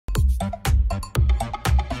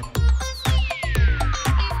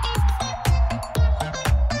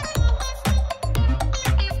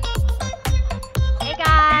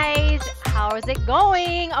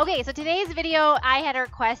going. Okay, so today's video, I had a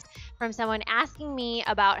request from someone asking me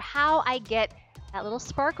about how I get that little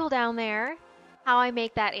sparkle down there, how I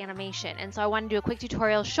make that animation. And so I want to do a quick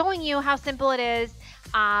tutorial showing you how simple it is.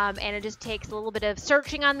 And it just takes a little bit of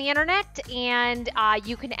searching on the internet, and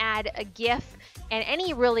you can add a GIF and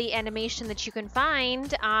any really animation that you can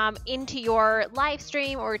find into your live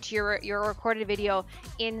stream or to your recorded video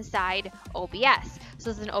inside OBS. So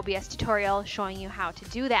this is an OBS tutorial showing you how to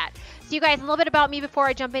do that. So you guys, a little bit about me before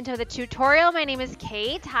I jump into the tutorial. My name is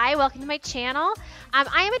Kate. Hi, welcome to my channel.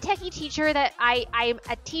 I am a techie teacher. I'm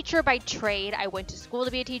a teacher by trade. I went to school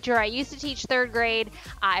to be a teacher. I used to teach 3rd grade.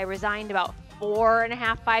 I resigned about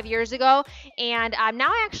 4.5–5 years ago, and now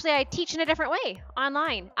I teach in a different way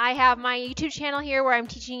online. I have my YouTube channel here where I'm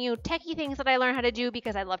teaching you techie things that I learned how to do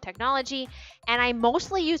because I love technology, and I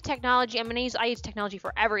mostly use technology. I use technology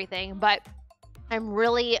for everything, but I'm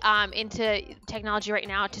really into technology right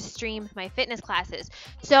now to stream my fitness classes.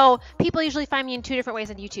 So people usually find me in 2 different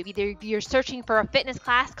ways on YouTube. Either you're searching for a fitness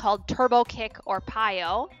class called 𝗟𝗏𝗘𝐿 or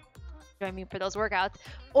𝗑𝗢. Join me for those workouts,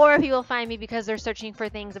 or people find me because they're searching for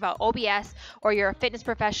things about OBS, or you're a fitness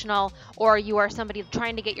professional, or you are somebody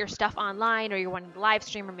trying to get your stuff online, or you're wanting to live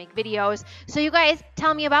stream or make videos. So you guys,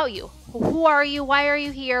 tell me about you. Who are you? Why are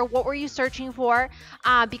you here? What were you searching for?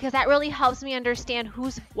 Because that really helps me understand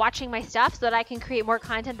who's watching my stuff so that I can create more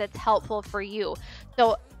content that's helpful for you.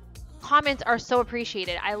 So comments are so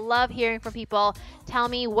appreciated. I love hearing from people. Tell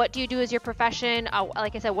me, what do you do as your profession?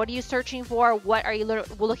 Like I said, what are you searching for? What are you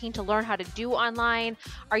looking to learn how to do online?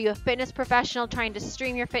 Are you a fitness professional trying to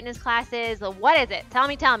stream your fitness classes? What is it? Tell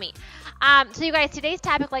me. So you guys, today's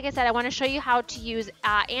topic, like I said, I want to show you how to use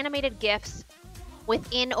animated GIFs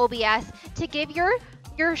within OBS to give your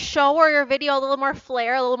show or your video a little more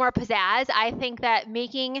flair, a little more pizzazz. I think that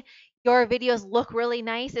making your videos look really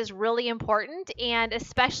nice is really important, and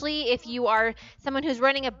especially if you are someone who's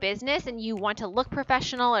running a business and you want to look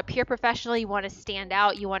professional, appear professional, you want to stand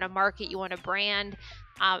out, you want to market, you want to brand,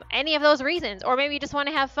 any of those reasons, or maybe you just want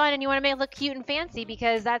to have fun and you want to make it look cute and fancy,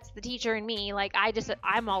 because that's the teacher in me. Like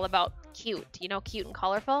I'm all about cute, cute and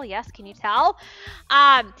colorful. Yes, can you tell?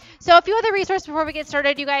 So a few other resources before we get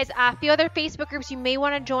started, you guys. A few other Facebook groups you may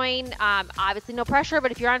want to join. Obviously no pressure,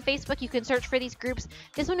 but if you're on Facebook, you can search for these groups.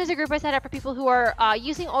 This one is a group I set up for people who are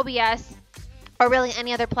using OBS or really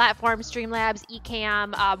any other platform, Streamlabs,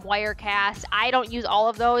 Ecamm, Wirecast. I don't use all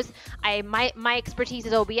of those. My expertise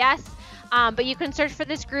is OBS. But you can search for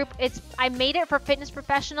this group. I made it for fitness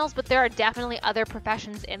professionals, but there are definitely other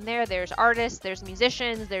professions in there. There's artists, there's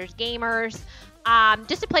musicians, there's gamers.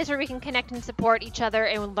 Just a place where we can connect and support each other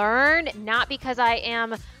and learn, not because I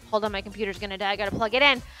am, hold on, my computer's gonna die, I gotta plug it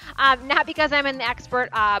in. Not because I'm an expert,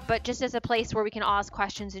 but just as a place where we can all ask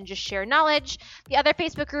questions and just share knowledge. The other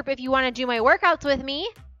Facebook group, if you wanna do my workouts with me,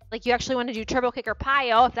 like you actually want to do 𝗟𝗏𝗘𝐿 or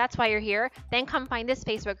𝗑𝗢, if that's why you're here, then come find this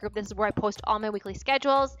Facebook group. This is where I post all my weekly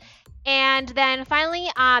schedules. And then finally,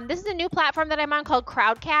 this is a new platform that I'm on called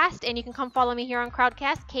Crowdcast, and you can come follow me here on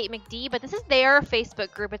Crowdcast, Kate McD, but this is their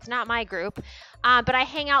Facebook group. It's not my group. But I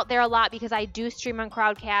hang out there a lot because I do stream on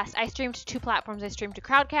Crowdcast. I stream to 2 platforms. I stream to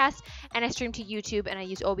Crowdcast, and I stream to YouTube, and I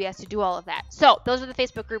use OBS to do all of that. So those are the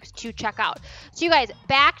Facebook groups to check out. So you guys,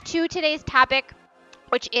 back to today's topic,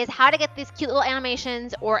 which is how to get these cute little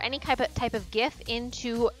animations or any type of GIF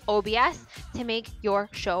into OBS to make your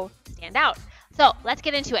show stand out. So let's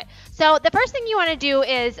get into it. So the first thing you want to do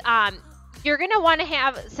is you're going to want to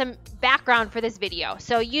have some background for this video.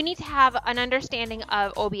 So you need to have an understanding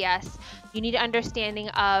of OBS. You need an understanding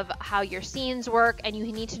of how your scenes work, and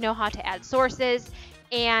you need to know how to add sources.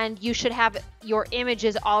 And you should have your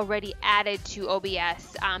images already added to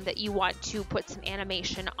OBS that you want to put some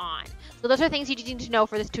animation on. So those are things you need to know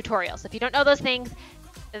for this tutorial. So if you don't know those things,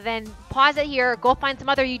 then pause it here, go find some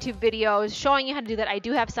other YouTube videos showing you how to do that. I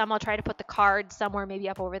do have some. I'll try to put the card somewhere, maybe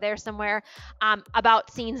up over there somewhere,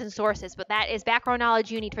 about scenes and sources. But that is background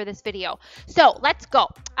knowledge you need for this video. So let's go.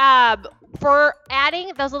 For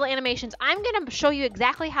adding those little animations, I'm going to show you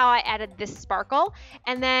exactly how I added this sparkle.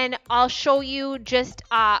 And then I'll show you just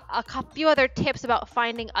a few other tips about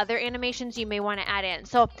finding other animations you may want to add in.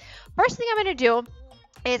 So first thing I'm going to do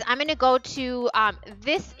is I'm going to go to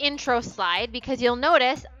this intro slide, because you'll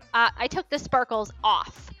notice I took the sparkles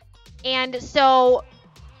off. And so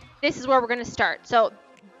this is where we're going to start. So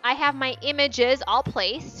I have my images all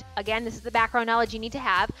placed. Again, this is the background knowledge you need to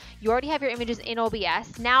have. You already have your images in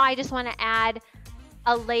OBS. Now I just want to add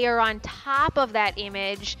a layer on top of that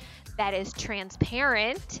image that is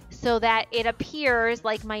transparent so that it appears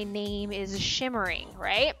like my name is shimmering,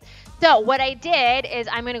 right? So what I did is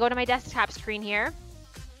I'm going to go to my desktop screen here.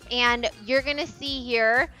 And you're going to see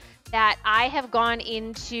here that I have gone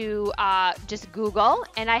into just Google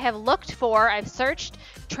and I have looked for, I've searched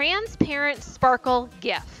transparent sparkle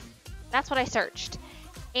GIF. That's what I searched.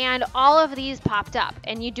 And all of these popped up.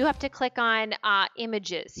 And you do have to click on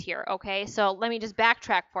images here, okay? So let me just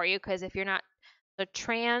backtrack for you, because if you're not, so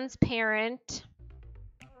transparent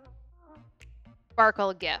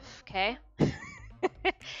sparkle GIF, okay?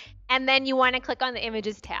 And then you want to click on the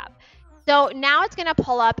images tab. So now it's going to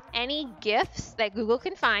pull up any GIFs that Google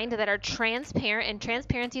can find that are transparent, and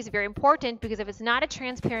transparency is very important, because if it's not a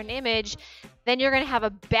transparent image, then you're going to have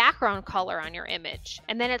a background color on your image,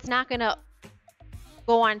 and then it's not going to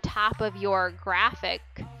go on top of your graphic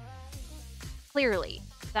clearly.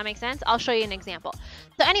 Does that make sense? I'll show you an example.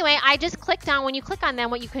 So anyway, I just clicked on, when you click on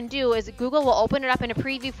them, what you can do is Google will open it up in a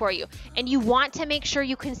preview for you, and you want to make sure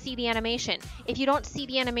you can see the animation. If you don't see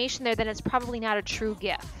the animation there, then it's probably not a true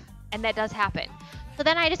GIF. And that does happen. So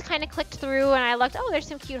then I just kind of clicked through and I looked, oh, there's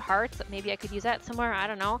some cute hearts. Maybe I could use that somewhere. I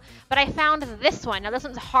don't know. But I found this one. Now this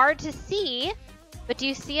one's hard to see, but do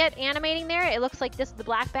you see it animating there? It looks like this is the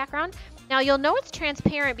black background. Now you'll know it's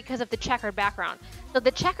transparent because of the checkered background. So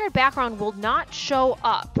the checkered background will not show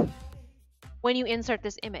up when you insert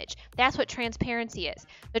this image. That's what transparency is.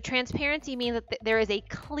 The transparency means that there is a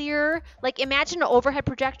clear, like imagine an overhead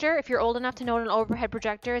projector. If you're old enough to know what an overhead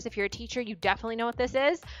projector is, if you're a teacher, you definitely know what this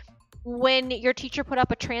is. When your teacher put up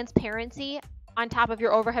a transparency on top of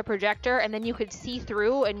your overhead projector, and then you could see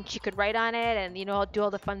through and she could write on it and, you know, do all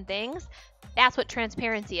the fun things. That's what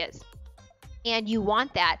transparency is. And you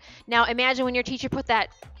want that. Now imagine when your teacher put that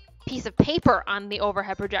piece of paper on the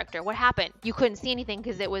overhead projector. What happened? You couldn't see anything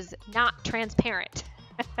because it was not transparent.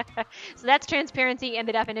 So that's transparency and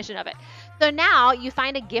the definition of it. So now you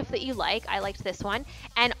find a GIF that you like. I liked this one.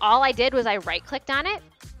 And all I did was I right-clicked on it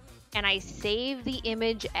and I save the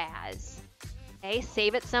image as. Okay,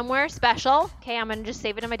 save it somewhere special. Okay, I'm going to just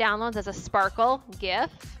save it in my downloads as a sparkle GIF.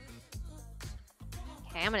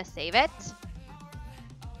 Okay, I'm going to save it.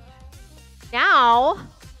 Now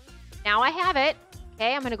I have it.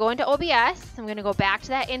 Okay, I'm going to go into OBS. I'm going to go back to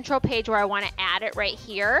that intro page where I want to add it right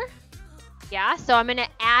here. Yeah, so I'm going to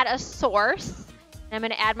add a source. And I'm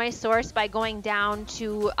going to add my source by going down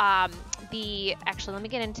to actually, let me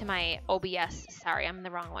get into my OBS. Sorry, I'm in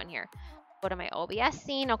the wrong one here. Go to my OBS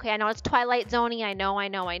scene. Okay, I know it's Twilight Zone-y. I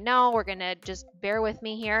know. We're going to just bear with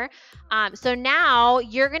me here. So now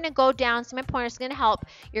you're going to go down. So my pointer is going to help.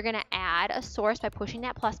 You're going to add a source by pushing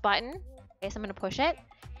that plus button. Okay, so I'm going to push it.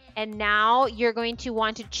 And now you're going to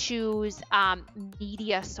want to choose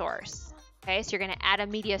media source. Okay, so you're going to add a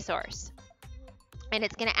media source. And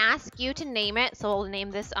it's going to ask you to name it. So we'll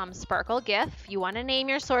name this Sparkle GIF. You want to name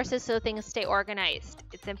your sources so things stay organized.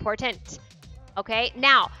 It's important. Okay,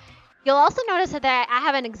 now you'll also notice that I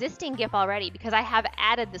have an existing GIF already because I have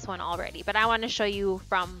added this one already. But I want to show you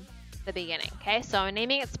from the beginning. Okay, so I'm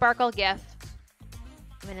naming it Sparkle GIF.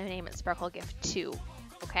 I'm going to name it Sparkle GIF 2.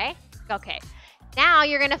 Okay, okay. Now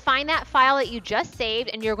you're going to find that file that you just saved,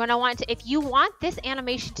 and you're going to want to, if you want this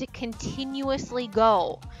animation to continuously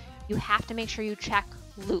go, you have to make sure you check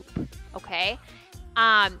loop, okay?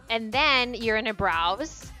 And then you're going to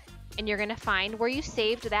browse, and you're going to find where you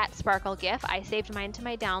saved that Sparkle GIF. I saved mine to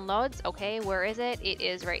my downloads, okay? Where is it? It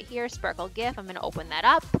is right here, Sparkle GIF. I'm going to open that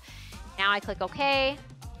up. Now I click OK.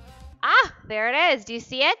 Ah, there it is. Do you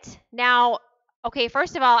see it? Now, okay,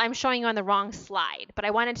 first of all, I'm showing you on the wrong slide, but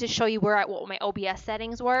I wanted to show you what my OBS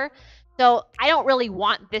settings were. So I don't really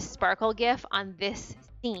want this Sparkle GIF on this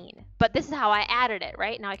scene, but this is how I added it,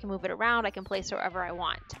 right? Now I can move it around. I can place it wherever I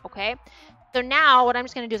want, okay? So now what I'm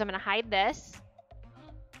just going to do is I'm going to hide this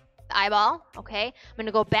eyeball, okay? I'm going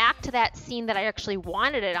to go back to that scene that I actually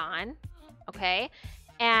wanted it on, okay?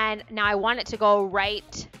 And now I want it to go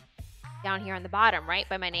right down here on the bottom, right,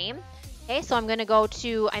 by my name. Okay, so I'm going to go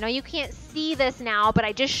to, I know you can't see this now, but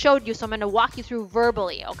I just showed you, so I'm going to walk you through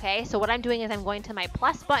verbally, okay? So what I'm doing is I'm going to my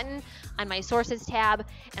plus button on my sources tab,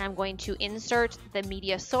 and I'm going to insert the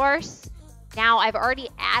media source. Now I've already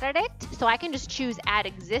added it, so I can just choose add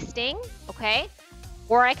existing, okay?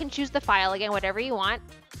 Or I can choose the file again, whatever you want.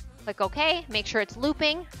 Click OK, make sure it's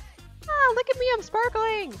looping. Ah, look at me, I'm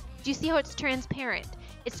sparkling. Do you see how it's transparent?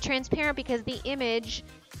 It's transparent because the image,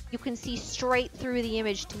 you can see straight through the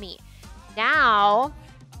image to me. Now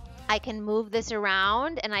I can move this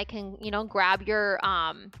around and I can, you know, grab your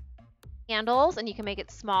handles and you can make it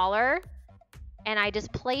smaller. And I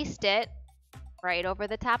just placed it right over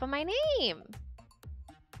the top of my name.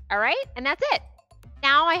 All right, and that's it.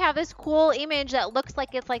 Now I have this cool image that looks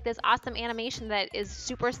like it's like this awesome animation that is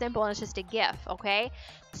super simple and it's just a GIF, okay?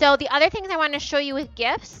 So the other things I want to show you with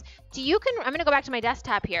GIFs, I'm going to go back to my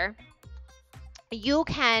desktop here. You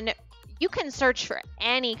can you can search for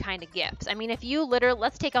any kind of GIFs. I mean, if you literally,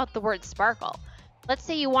 let's take out the word sparkle. Let's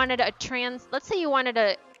say you wanted a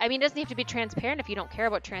I mean, it doesn't have to be transparent if you don't care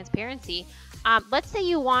about transparency. Let's say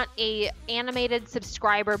you want a animated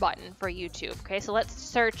subscriber button for YouTube. Okay, so let's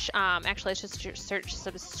search, actually, let's just search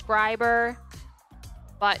subscriber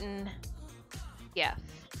button GIF.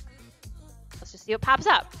 Let's just see what pops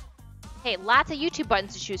up. Okay, lots of YouTube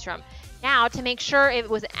buttons to choose from. Now, to make sure it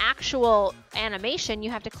was actual animation,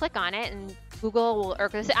 you have to click on it, and Google will,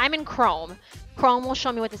 or I'm in Chrome. Chrome will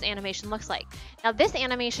show me what this animation looks like. Now, this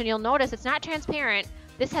animation, you'll notice it's not transparent.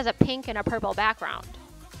 This has a pink and a purple background.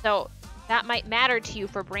 So that might matter to you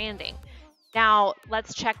for branding. Now,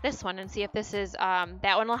 let's check this one and see if this is,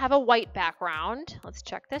 that one will have a white background. Let's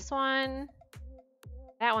check this one.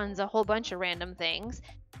 That one's a whole bunch of random things.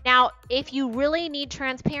 Now, if you really need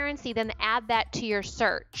transparency, then add that to your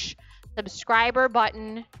search. Subscriber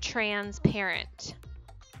button transparent.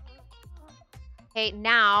 Okay,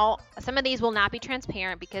 now some of these will not be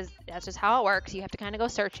transparent because that's just how it works. You have to kind of go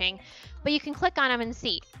searching, but you can click on them and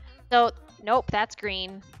see. So, nope, that's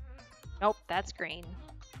green. Nope, that's green.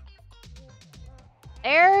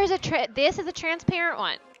 There's this is a transparent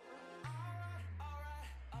one.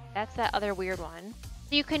 That's that other weird one.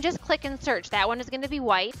 So you can just click and search. That one is going to be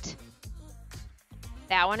white.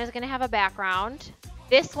 That one is going to have a background.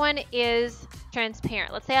 This one is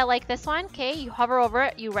transparent. Let's say I like this one. Okay, you hover over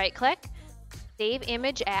it, you right click, save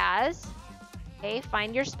image as. Okay,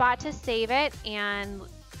 find your spot to save it and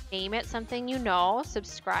name it something you know.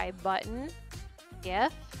 Subscribe button,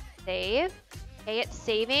 GIF, save. Okay, it's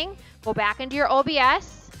saving. Go back into your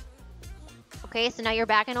OBS. Okay, so now you're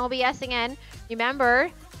back in OBS again.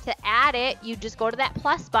 Remember, to add it, you just go to that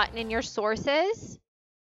plus button in your sources.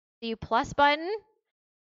 The plus button,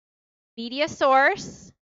 media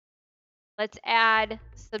source. Let's add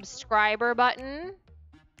subscriber button.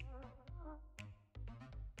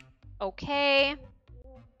 Okay.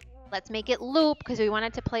 Let's make it loop because we want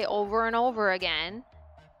it to play over and over again.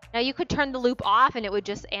 Now you could turn the loop off and it would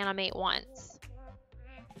just animate once.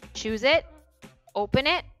 Choose it, open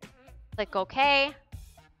it, click OK.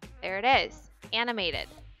 There it is, animated.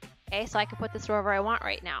 Okay, so I can put this wherever I want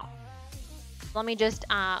right now. Let me just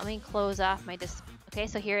let me close off my display. Okay,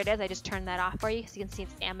 so here it is. I just turned that off for you so you can see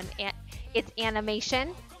it's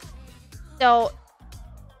animation. So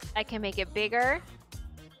I can make it bigger.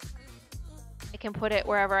 I can put it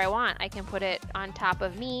wherever I want. I can put it on top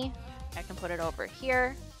of me. I can put it over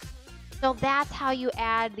here. So that's how you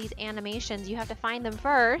add these animations. You have to find them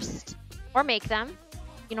first or make them.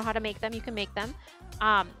 You know how to make them, you can make them.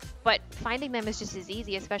 But finding them is just as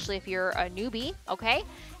easy, especially if you're a newbie, okay?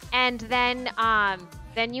 And then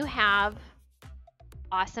you have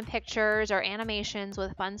awesome pictures or animations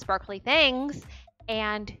with fun, sparkly things,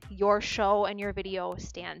 and your show and your video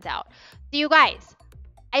stands out. So you guys,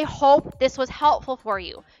 I hope this was helpful for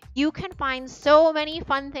you. You can find so many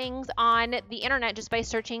fun things on the internet just by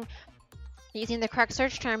searching, using the correct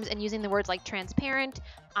search terms and using the words like transparent,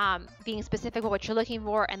 being specific about what you're looking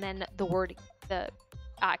for, and then the word, the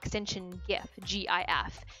extension GIF,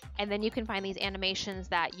 GIF. And then you can find these animations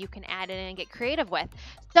that you can add in and get creative with.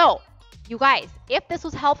 So, you guys, if this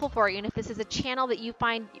was helpful for you and if this is a channel that you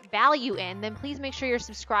find value in, then please make sure you're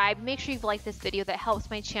subscribed. Make sure you've liked this video. That helps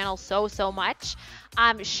my channel so much.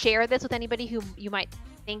 Share this with anybody who you might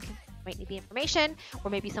think might need the information, or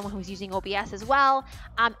maybe someone who's using OBS as well.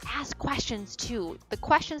 Ask questions too. The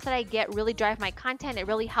questions that I get really drive my content. It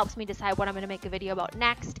really helps me decide what I'm going to make a video about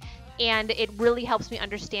next, and it really helps me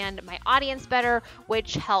understand my audience better,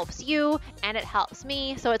 which helps you and it helps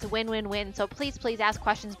me. So it's win-win-win. So please ask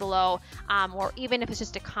questions below, or even if it's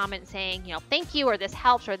just a comment saying, you know, thank you, or this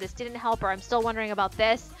helps, or this didn't help, or I'm still wondering about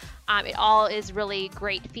this. It all is really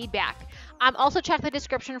great feedback. Also check the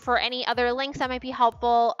description for any other links that might be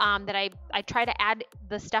helpful, that I try to add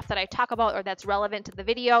the stuff that I talk about or that's relevant to the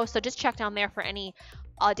video. So just check down there for any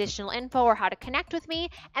additional info or how to connect with me.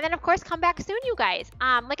 And then of course, come back soon, you guys.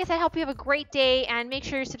 Like I said, I hope you have a great day, and make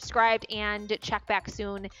sure you're subscribed and check back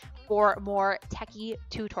soon for more techie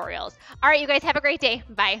tutorials. All right, you guys, have a great day.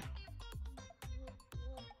 Bye.